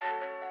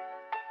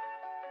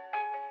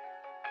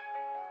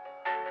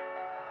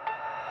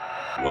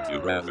Would You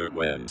Rather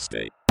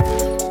Wednesday.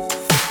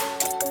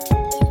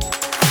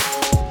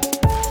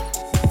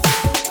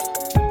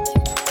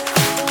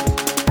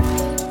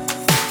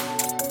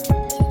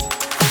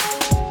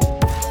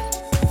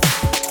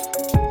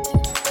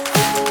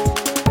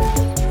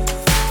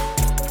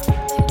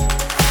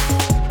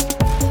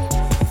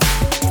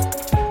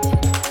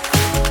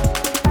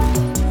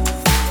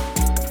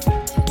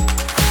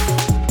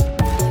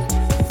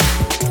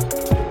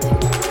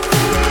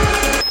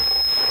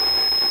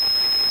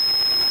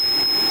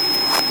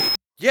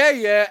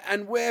 Yeah,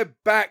 and we're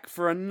back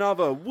for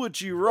another Would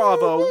You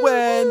Rather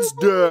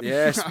Wednesday.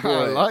 Yes, boy.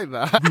 I like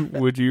that.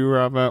 Would you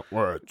rather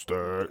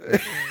Wednesday?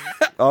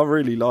 I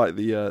really like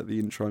the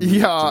intro. music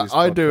to Yeah, this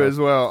I do podcast. as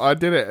well. I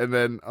did it and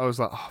then I was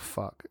like, oh,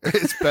 fuck.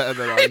 It's better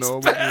than our It's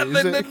normal better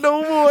music. than the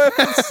normal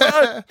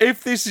episode.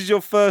 If this is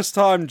your first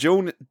time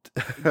joining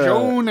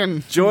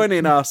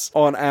us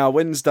on our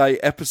Wednesday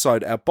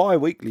episode, our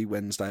bi-weekly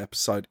Wednesday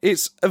episode,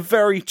 it's a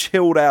very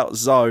chilled out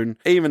zone,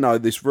 even though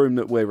this room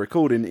that we're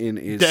recording in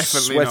is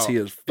Definitely sweaty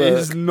not. as fuck. It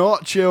is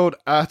not chilled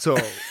at all.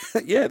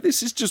 Yeah,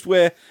 this is just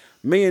where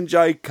me and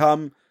Jay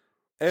come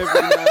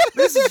every night.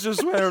 This is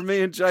just where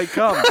me and Jay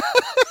come.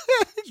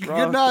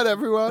 Good night,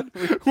 everyone.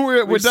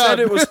 We're We done. said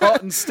it was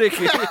hot and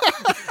sticky.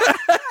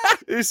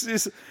 This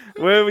is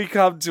where we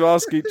come to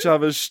ask each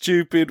other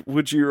stupid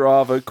would you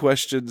rather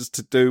questions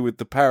to do with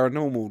the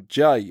paranormal.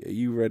 Jay, are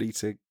you ready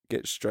to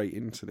get straight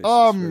into this?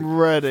 I'm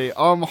ready.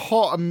 I'm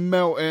hot and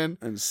melting.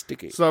 And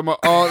sticky. So my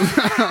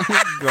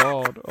oh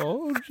God,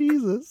 oh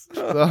Jesus!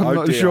 I'm Oh,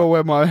 not dear. sure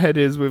where my head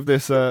is with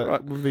this,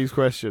 with these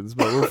questions,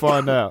 but we'll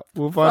find out.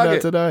 We'll find Fuck out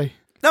it. today.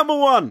 Number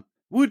 1.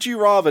 Would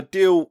you rather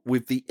deal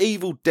with the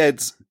Evil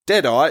Dead's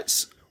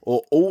Deadites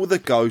or all the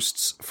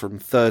ghosts from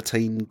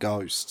 13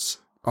 Ghosts?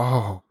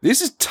 Oh,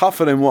 This is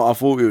tougher than what I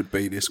thought it would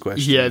be, this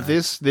question. yeah. man.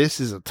 This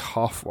is a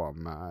tough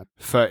one, man.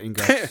 13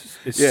 Ghosts.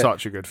 It's Yeah.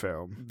 such a good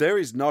film. There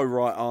is no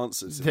right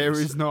answers. in There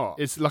this. is not.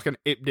 It's like an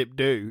ip dip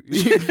do.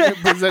 You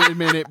presented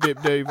me an ip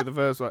dip do for the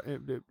first one.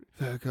 Ip dip.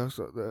 The ghost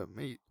got the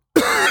meat.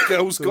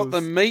 Girls got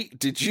the meat,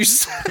 did you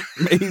say?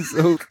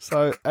 Measles.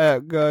 So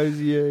out goes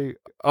you.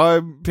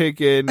 I'm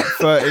picking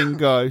 13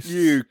 Ghosts.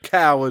 You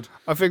coward.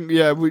 I think,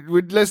 yeah, we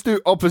let's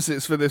do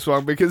opposites for this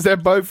one because they're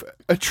both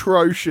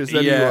atrocious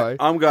anyway. Yeah,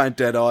 I'm going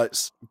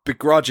Deadites.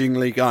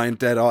 Begrudgingly going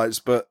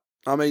Deadites, but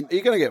I mean,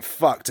 you're going to get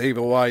fucked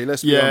either way.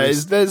 Let's be Yeah,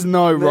 honest. there's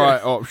no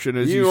right option,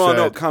 as you are said.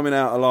 not coming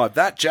out alive.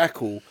 That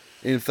jackal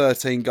in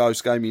 13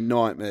 Ghosts gave me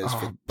nightmares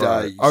for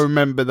Bro, days. I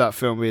remember that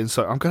film being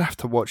so... I'm going to have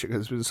to watch it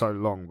because it's been so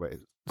long, but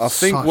it's I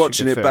think such a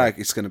watching good it film. back,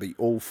 it's going to be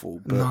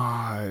awful. But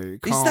No, is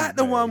can't that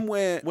the be. one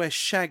where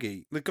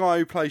Shaggy, the guy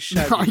who plays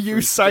Shaggy? Are you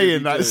from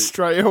saying that Scooby-Doo-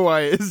 straight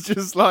away? It's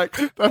just like,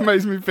 that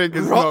makes me think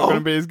it's not Wrong. going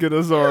to be as good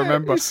as I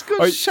remember. It's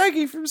got Oh,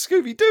 Shaggy from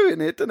Scooby-Doo in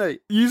it, doesn't he?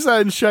 you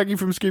saying Shaggy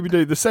from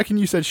Scooby-Doo, the second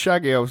you said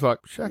Shaggy, I was like,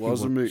 Shaggy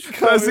Wasn't what? me.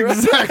 That's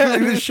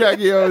exactly the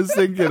Shaggy I was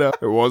thinking of.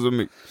 It wasn't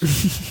me.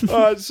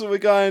 Alright, so I'm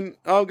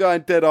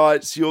going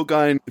Deadites, you're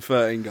going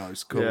 13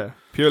 Ghosts. Cool. Yeah,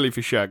 purely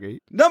for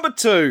Shaggy. Number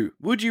 2.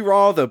 Would you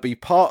rather be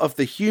part of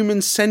the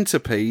Human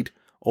Centipede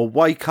or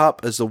wake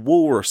up as a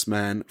walrus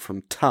man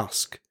from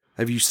Tusk?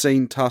 Have you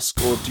seen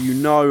Tusk or do you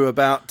know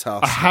about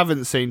Tusk? I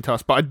haven't seen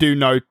Tusk, but I do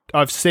know,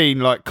 I've seen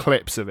like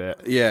clips of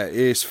it. Yeah,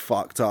 it's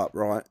fucked up,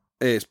 right?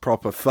 It's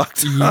proper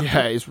fucked up.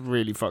 Yeah, it's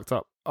really fucked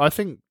up. I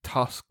think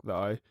Tusk,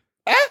 though.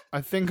 Eh? I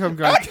think I'm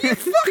going Are you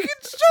fucking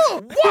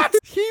sure? What?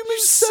 Human You've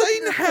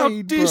seen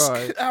Centipede,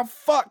 bro. how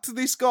fucked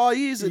this guy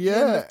is at the end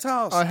Yeah, of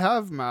Tusk? I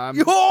have, man.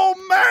 You're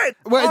mad!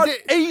 Wait, I'd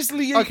did-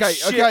 easily eat Okay,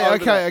 shit over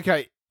that.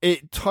 okay.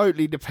 It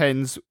totally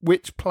depends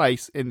which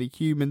place in the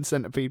human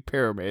centipede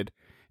pyramid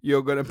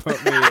you're going to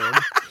put me in.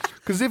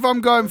 Because if I'm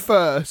going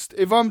first,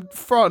 if I'm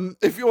front,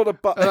 If you're the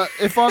butt,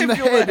 if I'm the if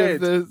you're head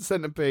the of the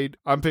centipede,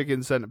 I'm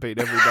picking centipede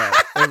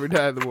every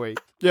day of the week.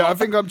 Yeah, I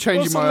think I'm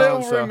changing what's my a little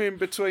answer. room in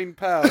between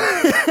powers?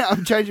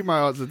 I'm changing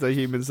my answer to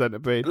human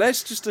centipede.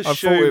 Let's just thought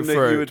assume it that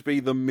through. you would be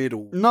the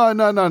middle. No.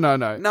 No,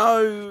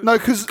 No,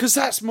 because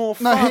that's more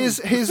no. fun.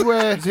 Here's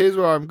where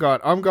I'm going.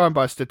 I'm going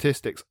by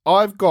statistics.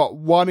 I've got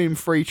 1 in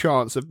 3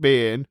 chance of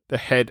being the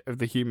head of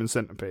the human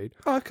centipede.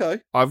 Okay,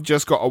 I've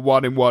just got a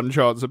 1 in 1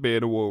 chance of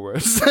being a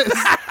walrus.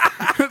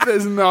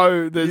 there's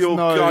you're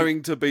no.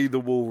 going to be the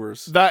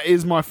walrus. That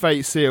is my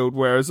fate sealed.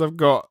 Whereas I've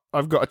got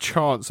a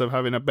chance of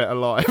having a better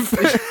life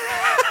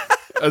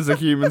as a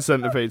human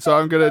centipede. So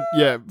I'm gonna,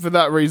 for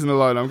that reason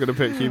alone, I'm gonna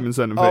pick human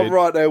centipede. I'm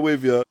right there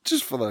with you.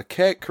 Just for the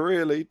kick,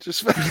 really.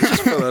 Just for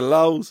the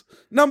lulz.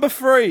 Number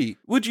 3.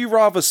 Would you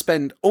rather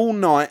spend all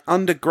night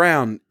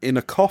underground in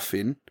a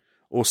coffin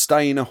or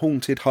stay in a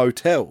haunted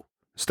hotel?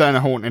 Stay in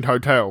a haunted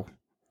hotel,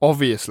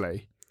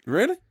 obviously.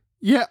 Really?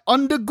 Yeah,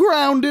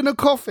 underground in a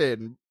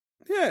coffin.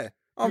 Yeah.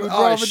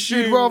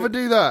 You'd rather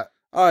do that.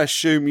 I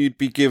assume you'd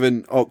be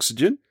given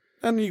oxygen.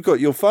 And you've got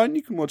your phone,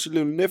 you can watch a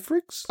little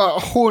Netflix. A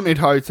haunted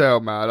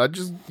hotel, man.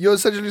 You're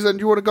essentially saying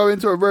you want to go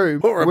into a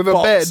room Or with a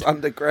box bed,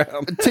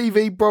 underground. a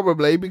TV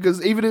probably,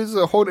 because even if it's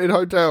a haunted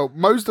hotel,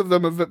 most of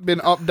them have been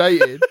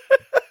updated.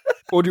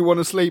 Or do you want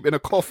to sleep in a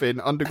coffin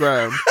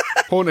underground?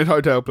 Haunted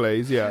hotel,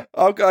 please. Yeah.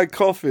 I'm going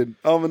coffin.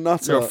 I'm a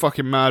nutter. You're a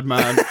fucking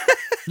madman.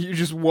 You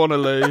just want to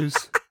lose.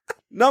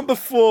 Number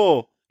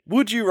 4.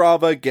 Would you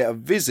rather get a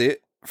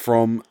visit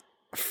from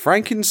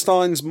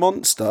Frankenstein's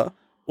monster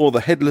or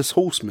the Headless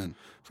Horseman?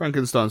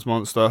 Frankenstein's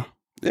monster.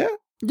 Yeah.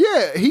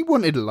 Yeah, he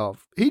wanted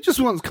love. He just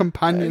wants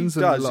companions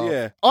he and does, love.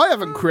 yeah. I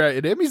haven't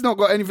created him. He's not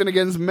got anything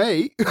against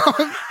me.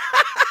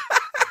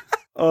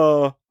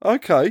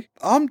 Okay.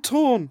 I'm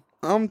torn.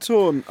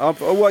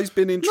 I've always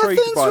been intrigued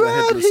Nothing's by the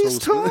red, Headless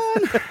he's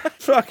Horseman. torn.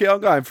 Fuck it, I'm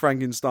going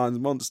Frankenstein's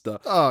monster.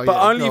 Oh, But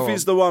yeah, only go if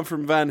it's on. the one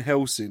from Van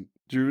Helsing.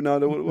 Do you know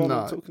the one No.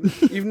 I'm talking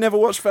about? You've never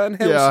watched Van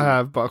Helsing? Yeah, I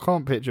have, but I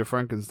can't picture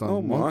Frankenstein's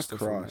Oh my monster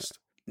from it. Christ.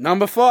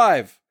 Number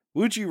 5.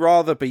 Would you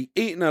rather be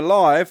eaten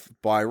alive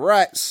by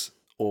rats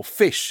or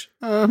fish?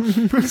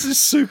 This is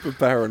super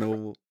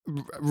paranormal.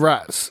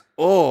 Rats.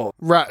 Oh,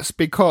 Rats,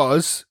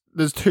 because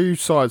there's two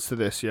sides to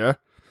this, yeah?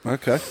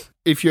 okay.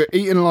 If you're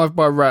eaten alive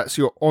by rats,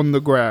 you're on the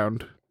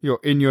ground. You're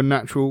in your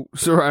natural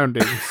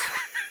surroundings.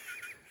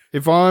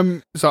 I've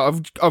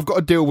got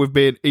to deal with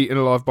being eaten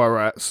alive by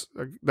rats.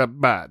 That's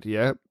bad,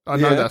 yeah? I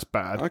know Yeah. that's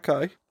bad.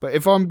 Okay. But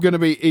if I'm going to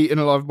be eaten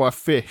alive by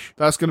fish,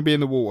 that's going to be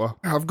in the water.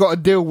 I've got to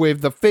deal with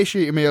the fish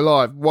eating me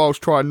alive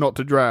whilst trying not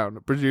to drown,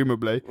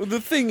 presumably. Well,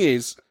 the thing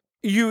is,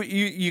 you're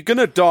going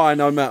to die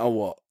no matter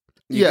what.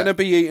 You're Yeah. going to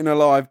be eaten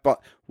alive, but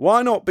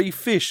why not be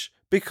fish?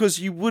 Because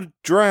you would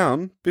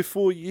drown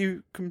before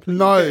you completely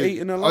No, get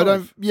eaten alive. I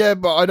don't. Yeah,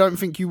 but I don't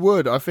think you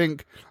would. I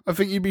think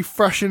you'd be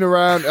thrashing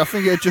around. I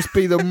think it'd just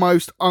be the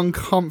most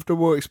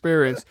uncomfortable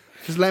experience.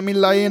 Just let me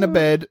lay in a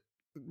bed.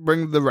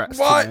 Bring the rats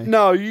What? to me.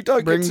 No, you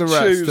don't Bring get the to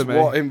rats choose to me.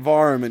 what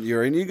environment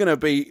you're in. You're going to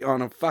be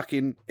on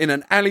in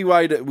an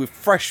alleyway with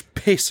fresh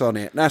piss on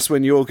it. That's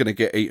when you're going to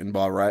get eaten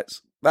by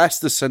rats. That's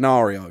the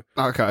scenario.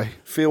 Okay.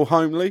 Feel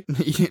homely?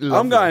 I'm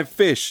Lovely. going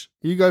fish.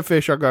 You go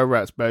fish, I go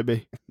rats,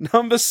 baby.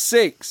 Number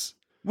 6.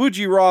 Would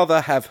you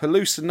rather have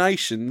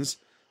hallucinations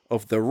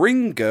of the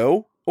Ring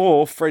Girl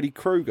or Freddy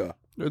Krueger?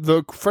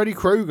 The Freddy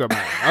Krueger,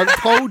 man. I've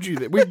told you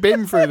that. We've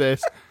been through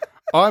this.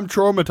 I'm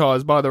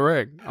traumatized by the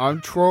ring.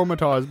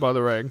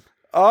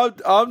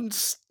 I'm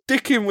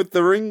sticking with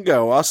the Ring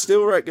Girl. I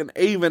still reckon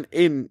even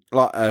in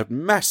like a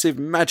massive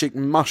magic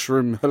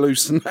mushroom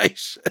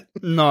hallucination,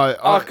 No,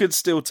 I could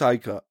still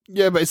take her.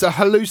 yeah, but it's a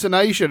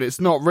hallucination.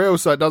 It's not real,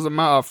 so it doesn't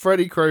matter.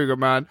 Freddy Krueger,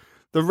 man.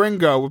 The ring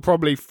girl would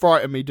probably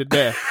frighten me to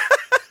death,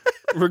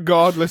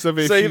 regardless of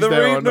if See, she's the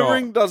there or ring, the not.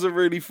 ring doesn't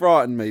really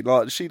frighten me.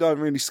 Like, she don't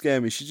really scare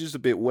me. She's just a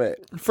bit wet.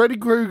 Freddy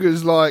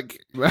Krueger's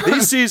like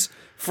This is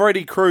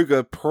Freddy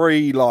Krueger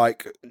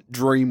like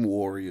Dream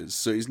Warriors,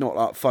 so he's not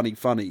like funny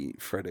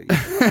Freddy.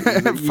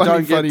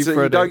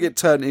 You don't get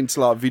turned into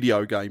like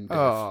video game death.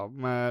 Oh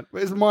man,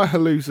 it's my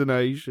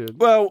hallucination.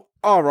 Well,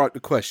 I wrote the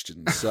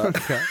questions, so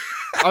Okay.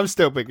 I'm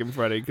still picking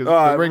Freddy because All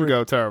right, the ring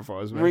girl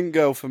terrifies me. Ring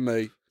Girl for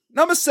me.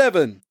 Number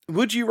 7.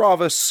 Would you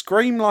rather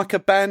scream like a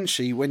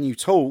banshee when you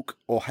talk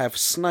or have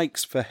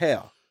snakes for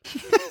hair?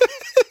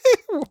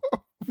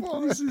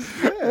 What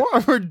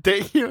a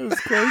ridiculous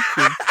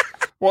question.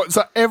 What?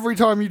 So every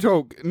time you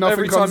talk, nothing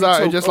Every comes time you out.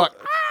 talk, It's just like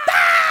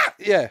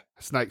Yeah.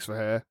 snakes for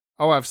hair.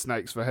 I'll have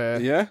snakes for hair.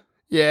 Yeah?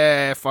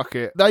 Yeah, fuck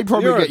it. They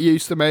probably You're a- get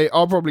used to me.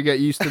 I'll probably get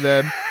used to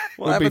them.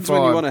 What We'll be happens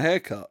when you fine. want a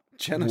haircut?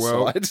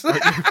 Genocide.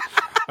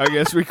 I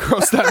guess we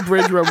cross that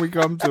bridge when we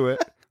come to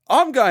it.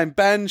 I'm going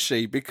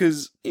banshee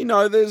because, you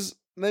know, there's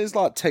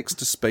like text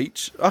to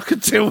speech. I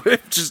could deal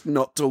with just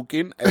not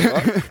talking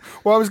ever.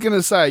 Well, I was going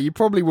to say, you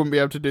probably wouldn't be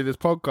able to do this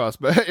podcast,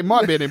 but it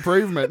might be an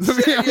improvement, to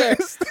be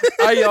honest.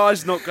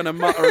 AI's not going to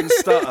mutter and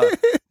stutter,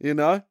 you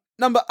know?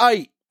 Number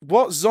 8.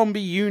 What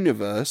zombie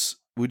universe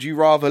would you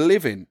rather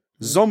live in?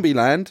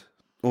 Zombieland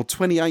or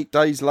 28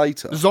 Days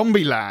Later?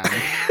 Zombieland.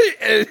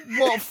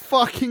 What a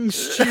fucking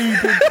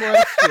stupid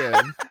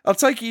question. I'll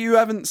take it you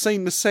haven't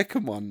seen the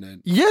second one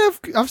then. Yeah,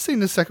 I've seen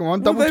the second one.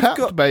 Well, Double they've tapped,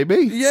 got-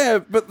 baby. Yeah,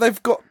 but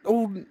they've got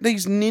all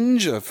these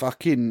ninja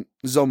fucking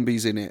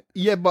zombies in it.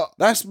 Yeah, but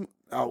That's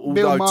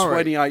Bill although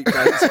Murray. 28 days.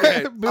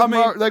 Yeah, Bill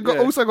Murray, they've got,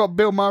 yeah. also got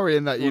Bill Murray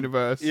in that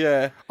universe.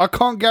 Yeah. I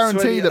can't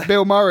guarantee 28 that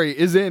Bill Murray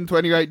is in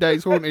 28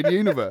 Days Haunted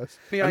Universe.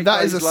 28 And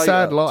that is days a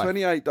sad later, life.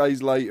 28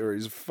 days later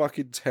is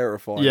fucking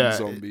terrifying. Yeah.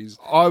 Zombies.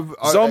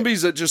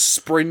 Zombies that just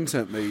sprint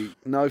at me.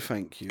 No,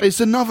 thank you. It's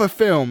another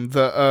film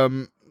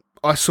that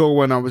I saw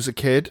when I was a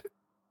kid.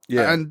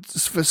 Yeah. And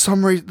for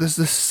some reason, there's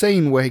this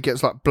scene where he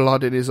gets like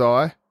blood in his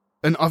eye.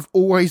 And I've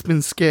always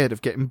been scared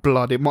of getting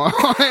blood in my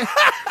eye.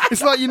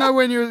 It's like, you know,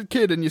 when you're a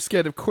kid and you're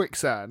scared of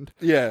quicksand.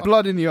 Yeah.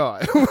 Blood in the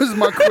eye was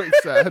my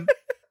quicksand.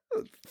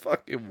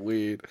 Fucking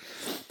weird.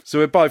 So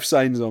we're both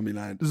saying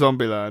Zombieland.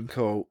 Zombieland.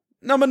 Cool.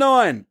 Number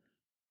 9.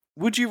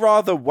 Would you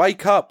rather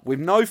wake up with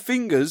no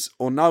fingers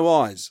or no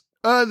eyes?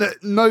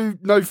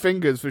 No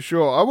fingers for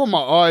sure. I want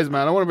my eyes,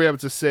 man. I want to be able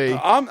to see.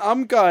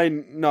 I'm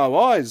going no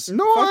eyes.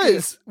 No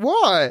eyes.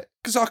 Why?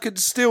 Because I could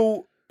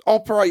still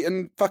operate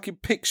and fucking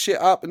pick shit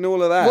up and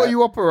all of that. What are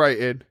you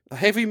operating?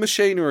 Heavy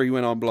machinery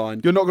when I'm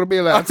blind. You're not going to be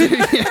allowed to.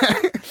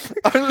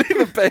 Yeah. Only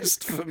the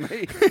best for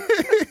me.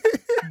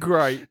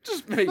 Great.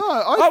 Just me. No,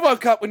 I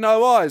woke up with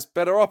no eyes.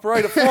 Better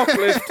operate a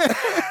forklift.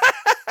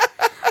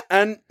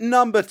 And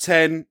number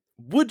 10,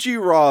 would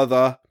you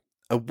rather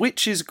a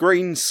witch's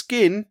green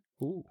skin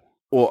Ooh.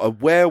 or a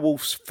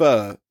werewolf's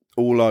fur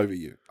all over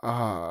you?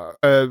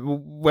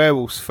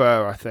 Werewolf's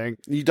fur, I think.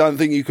 You don't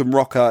think you can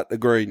rock out the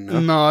green, no?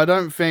 No, I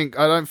don't think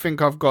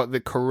I've got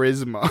the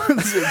charisma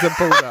to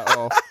pull that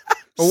off.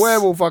 A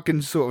werewolf I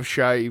can sort of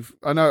shave.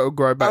 I know it'll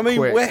grow back I mean,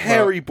 quick, we're but-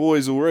 hairy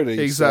boys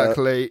already.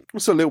 Exactly. So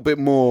it's a little bit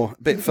more,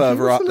 a bit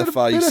further What's up a the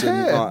little bit face of and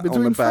hair like, on the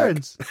between back.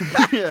 friends.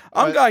 Yeah.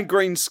 I'm going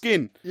green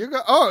skin. You go.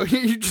 Oh,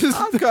 you just.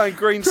 I'm going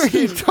green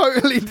You skin.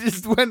 totally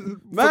just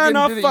went. Man,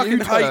 I did a fucking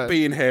hate U-turn.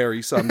 being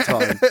hairy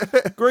sometimes.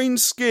 Green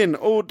skin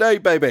all day,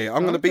 baby.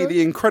 I'm going to be Okay.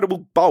 the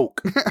Incredible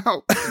Bulk.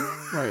 Oh,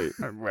 wait.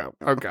 Well,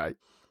 okay.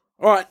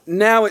 All right,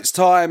 now it's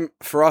time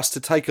for us to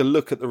take a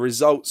look at the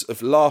results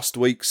of last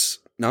week's.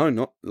 No,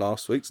 not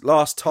last week's.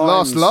 Last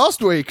time's.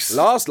 Last week's.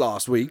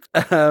 Last week.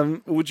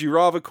 Would you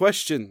rather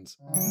questions?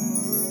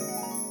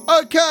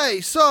 Okay,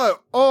 so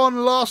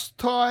on last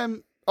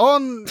time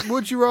on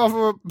Would You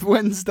Rather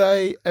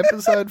Wednesday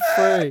episode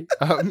 3.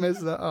 I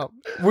messed that up.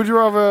 Would you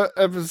rather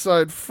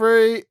episode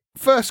 3?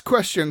 First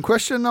question.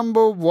 Question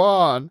number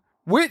 1.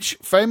 Which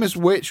famous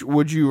witch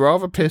would you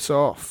rather piss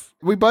off?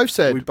 We both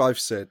said We both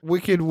said.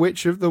 Wicked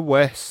Witch of the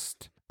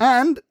West.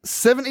 And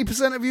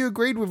 70% of you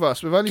agreed with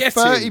us, with only Get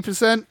in.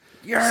 30%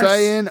 Yes.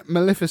 saying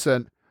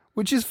Maleficent,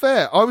 which is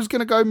fair. I was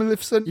going to go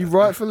Maleficent. You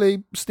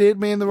rightfully steered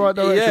me in the right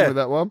direction Yeah. with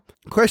that one.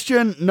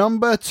 Question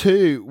number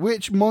 2.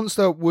 Which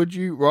monster would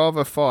you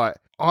rather fight?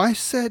 I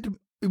said...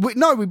 we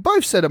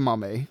both said a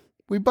mummy.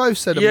 We both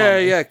said a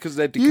mummy. Yeah, because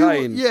they're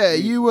decaying.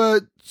 You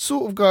were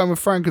sort of going with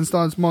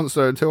Frankenstein's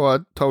monster until I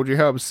told you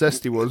how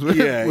obsessed he was with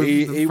Yeah, with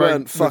he the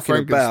weren't with fucking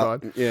Frankenstein.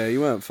 about. Yeah, he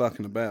weren't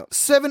fucking about.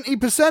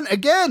 70%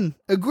 again.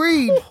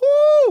 Agreed.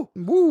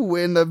 Woo,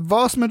 in the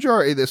vast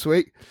majority this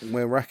week.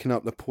 We're racking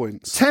up the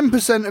points.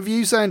 10% of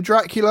you saying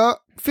Dracula,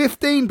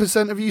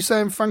 15% of you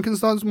saying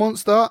Frankenstein's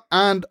monster,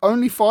 and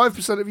only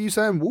 5% of you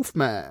saying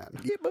Wolfman.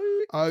 Yeah, boy.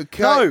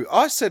 Okay. No,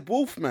 I said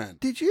Wolfman.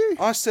 Did you?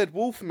 I said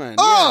Wolfman.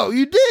 Oh, yeah.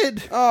 you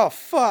did? Oh,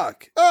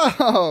 fuck.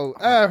 Oh,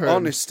 Aaron.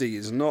 Honesty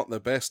is not the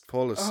best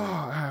policy.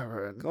 Oh,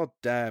 Aaron. God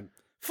damn.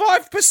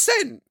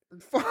 5%!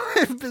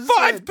 5%.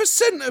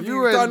 5% of You you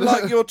were- don't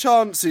like your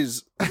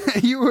chances.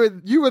 you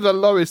were the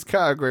lowest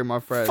category, my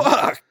friend.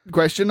 Fuck.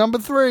 Question number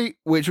 3.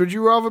 Which would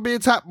you rather be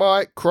attacked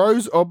by,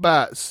 crows or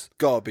bats?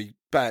 Gotta be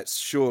bats,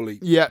 surely.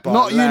 Yeah, by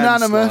not a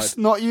unanimous.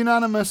 landslide. Not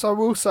unanimous, I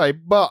will say,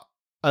 but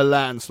a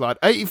landslide.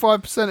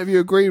 85% of you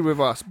agreed with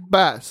us.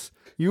 Bats.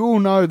 You all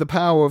know the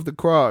power of the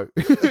crow.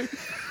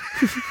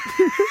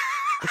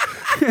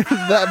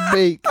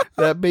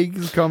 that beak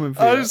is coming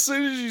for you. As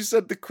soon as you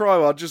said the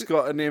crow, I just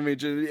got an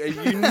image, and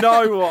you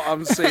know what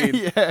I'm seeing.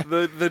 Yeah.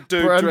 The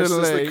dude Brandon dressed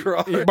as Lee, the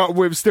crow.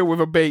 but still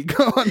with a beak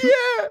on.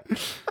 Yeah.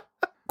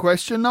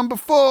 Question number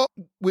 4.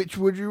 Which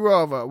would you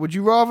rather? Would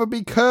you rather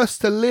be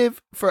cursed to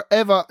live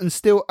forever and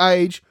still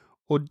age,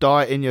 or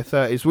die in your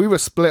 30s? We were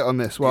split on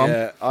this one.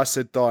 Yeah, I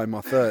said die in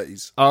my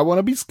 30s. I want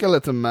to be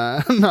Skeleton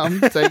Man. I'm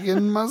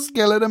taking my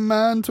Skeleton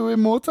Man to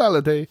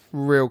immortality.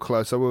 Real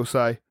close, I will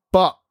say.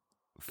 But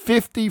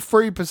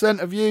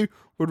 53% of you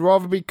would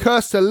rather be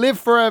cursed to live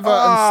forever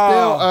and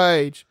still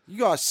age. You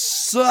guys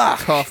suck.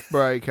 Tough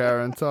break,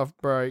 Aaron. Tough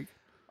break.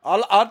 I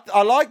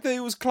like that it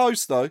was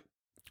close, though.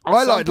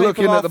 I Some liked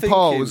looking people at are the thinking,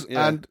 polls,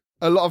 yeah. and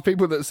a lot of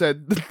people that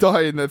said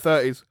die in their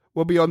 30s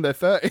were beyond their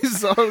 30s.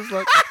 So I was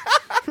like,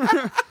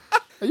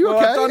 are you Well,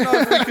 okay? I don't know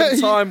if we can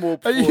time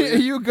warp Are for you, you. are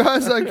you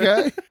guys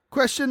okay?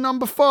 Question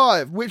number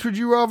 5. Which would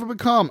you rather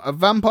become, a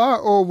vampire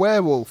or a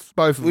werewolf?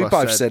 Both of We us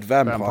both said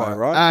vampire,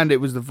 right? And it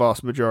was the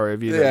vast majority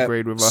of you that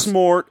agreed with us.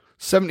 Smart.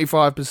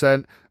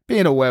 75%.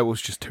 Being a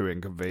werewolf's just too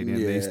inconvenient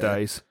these Yeah.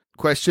 days.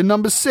 Question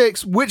number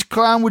 6. Which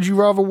clown would you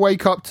rather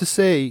wake up to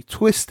see?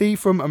 Twisty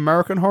from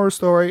American Horror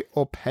Story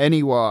or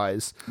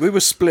Pennywise? We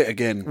were split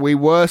again. We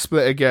were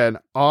split again.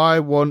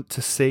 I want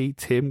to see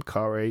Tim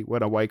Curry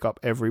when I wake up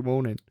every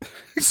morning.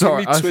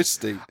 Sorry, Give me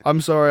Twisty. I'm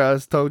sorry I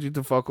told you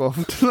to fuck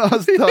off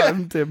last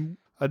time, Tim.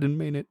 I didn't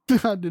mean it.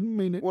 I didn't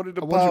mean it. What did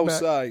the I want you poll back.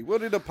 say? What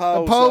did the The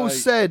poll poll say?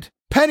 said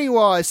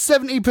Pennywise,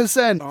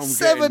 70%. I'm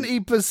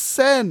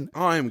 70%.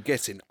 I am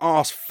getting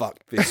ass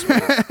fucked this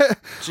week.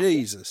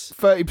 Jesus.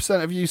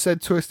 30% of you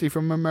said Twisty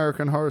from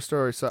American Horror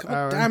Story, so God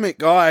Aaron damn it,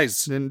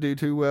 guys. didn't do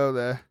too well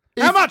there.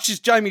 How much is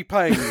Jamie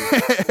paying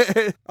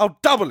you? I'll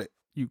double it.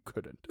 You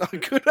couldn't. I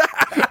could.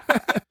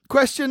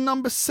 Question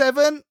number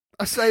 7.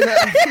 I say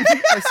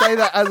that I say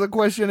that as a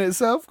question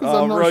itself because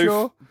I'm not Ruth,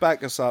 sure.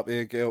 back us up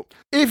here, Gil.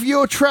 If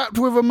you're trapped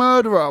with a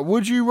murderer,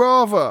 would you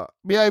rather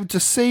be able to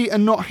see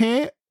and not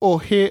hear,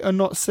 or hear and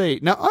not see?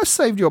 Now, I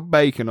saved your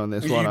bacon on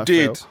this one. You I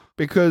did. feel,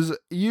 because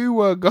you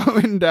were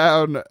going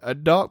down a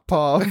dark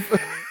path,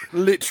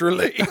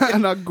 Literally.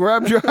 and I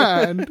grabbed your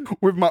hand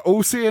with my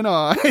all-seeing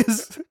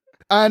eyes.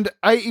 And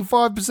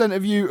 85%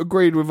 of you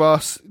agreed with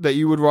us that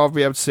you would rather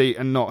be able to see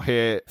and not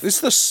hear. This is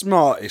the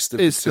smartest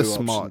of It's the the two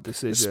smart options,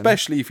 decision.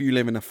 especially if you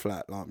live in a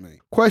flat like me.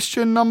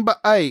 Question number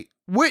 8.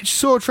 Which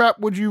saw trap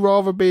would you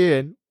rather be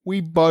in? We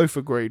both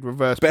agreed.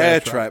 Reverse Bear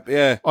trap,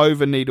 yeah.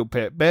 over needle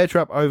pit. Bear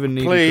trap over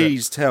needle pit.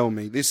 Please tell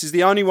me. This is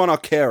the only one I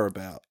care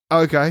about.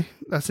 Okay,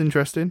 that's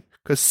interesting.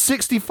 Because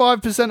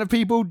 65% of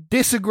people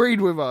disagreed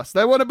with us.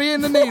 They want to be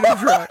in the needle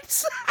track.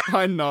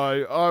 I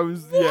know. I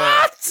was...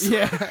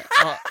 Yeah.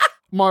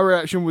 My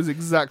reaction was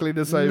exactly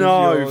the same as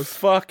yours. No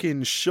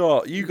fucking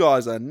shot. You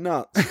guys are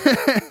nuts.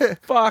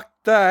 Fuck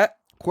that.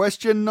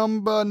 Question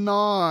number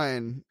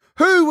 9.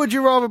 Who would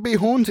you rather be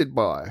haunted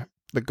by?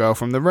 The girl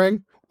from The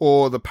Ring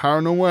or the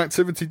paranormal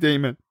activity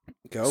demon?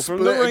 Girl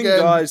from The Ring,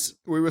 guys.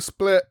 We were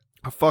split.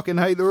 I fucking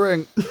hate The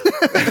Ring.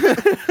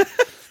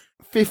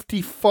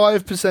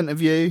 55%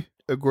 of you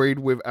agreed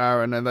with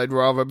Aaron and they'd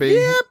rather be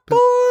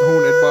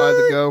haunted by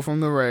the girl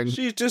from The Ring.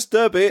 She's just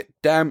a bit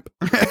damp.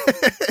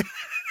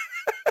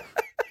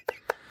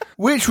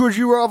 Which would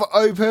you rather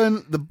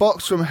open, the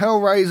box from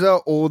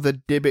Hellraiser or the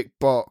Dybbuk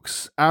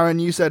box? Aaron,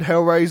 you said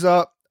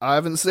Hellraiser. I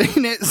haven't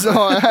seen it, so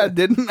I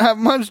didn't have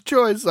much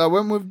choice. I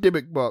went with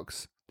Dybbuk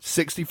box.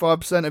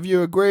 65% of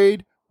you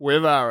agreed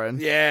with Aaron.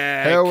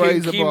 Yeah,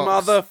 Hellraiser kinky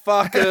box.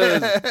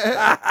 motherfuckers.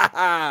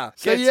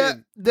 So yeah,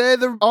 they're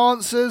the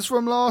answers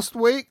from last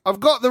week. I've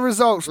got the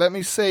results. Let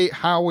me see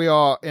how we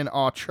are in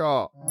our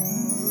chart.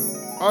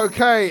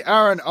 Okay,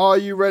 Aaron, are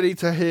you ready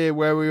to hear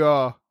where we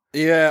are?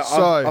 Yeah,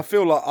 So- I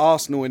feel like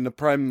Arsenal in the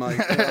Prem, mate.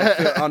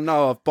 I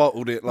know I've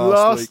bottled it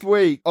last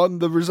week, on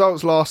the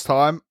results last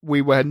time,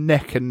 we were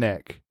neck and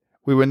neck.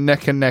 We were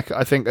neck and neck,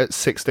 I think, at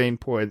 16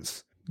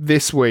 points.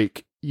 This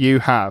week, you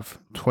have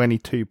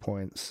 22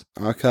 points.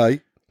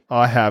 Okay.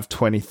 I have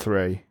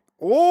 23.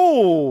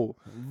 Oh,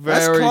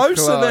 that's Very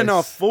closer than I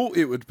close. thought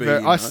it would be.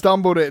 I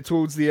stumbled it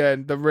towards the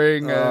end, The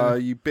Ring.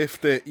 You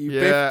biffed it. You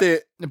Yeah. biffed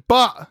it.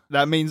 But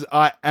that means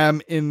I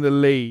am in the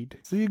lead.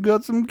 So you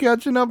got some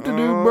catching up to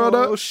do, brother.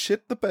 Oh,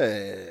 shit the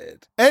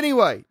bed.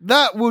 Anyway,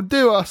 that will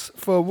do us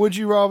for Would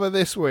You Rather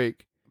this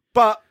week.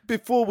 But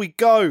before we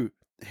go,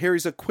 here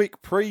is a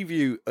quick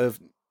preview of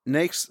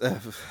next...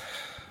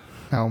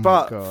 Oh my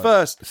But God.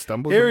 first,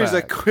 Stumbled here the is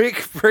a bag. quick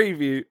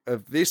preview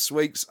of this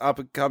week's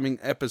up-and-coming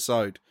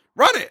episode.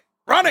 Run it!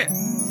 Run it!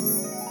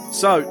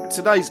 So,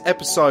 today's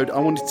episode, I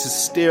wanted to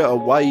steer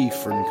away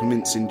from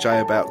convincing Jay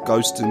about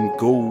ghosts and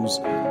ghouls,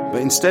 but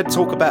instead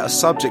talk about a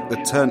subject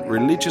that turned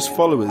religious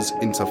followers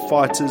into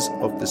fighters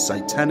of the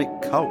satanic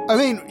cult. I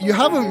mean, you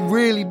haven't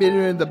really been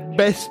doing the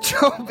best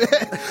job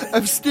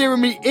of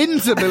steering me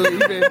into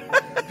believing.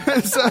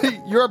 So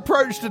your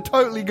approach to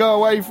totally go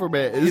away from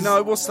it is... You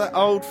know, what's that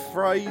old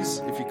phrase?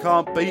 If you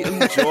can't beat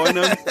them, join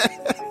them.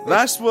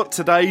 That's what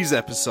today's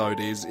episode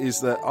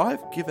is that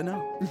I've given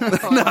up.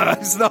 No,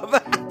 it's not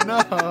that. No.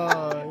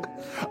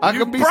 I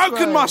You've can be broken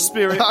swayed. my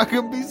spirit. I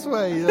can be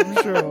swayed, I'm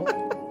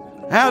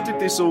sure. How did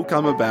this all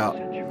come about?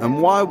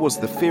 And why was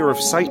the fear of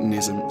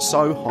Satanism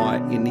so high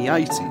in the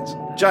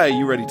 80s? Jay, are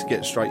you ready to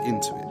get straight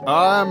into it?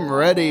 I'm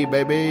ready,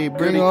 baby.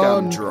 Bring Goody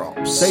on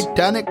gumdrops.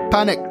 Satanic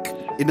Panic.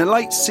 In the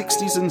late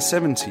 60s and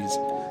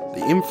 70s,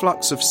 the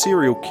influx of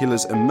serial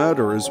killers and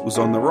murderers was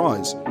on the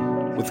rise,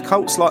 with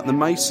cults like the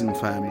Mason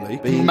family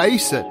being...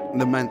 Mason.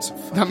 The Manson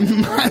The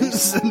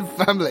Manson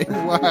family.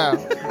 Wow.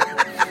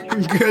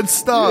 Good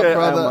start, yeah,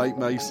 brother. our mate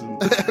Mason.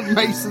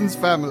 Mason's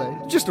family.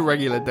 Just a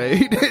regular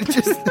dude.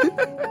 Just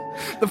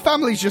the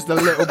family's just a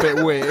little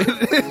bit weird.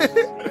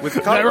 With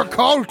They're a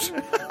cult.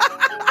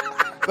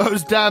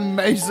 Those damn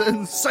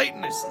Masons.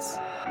 Satanists.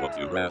 Would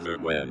You Rather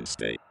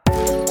Wednesday.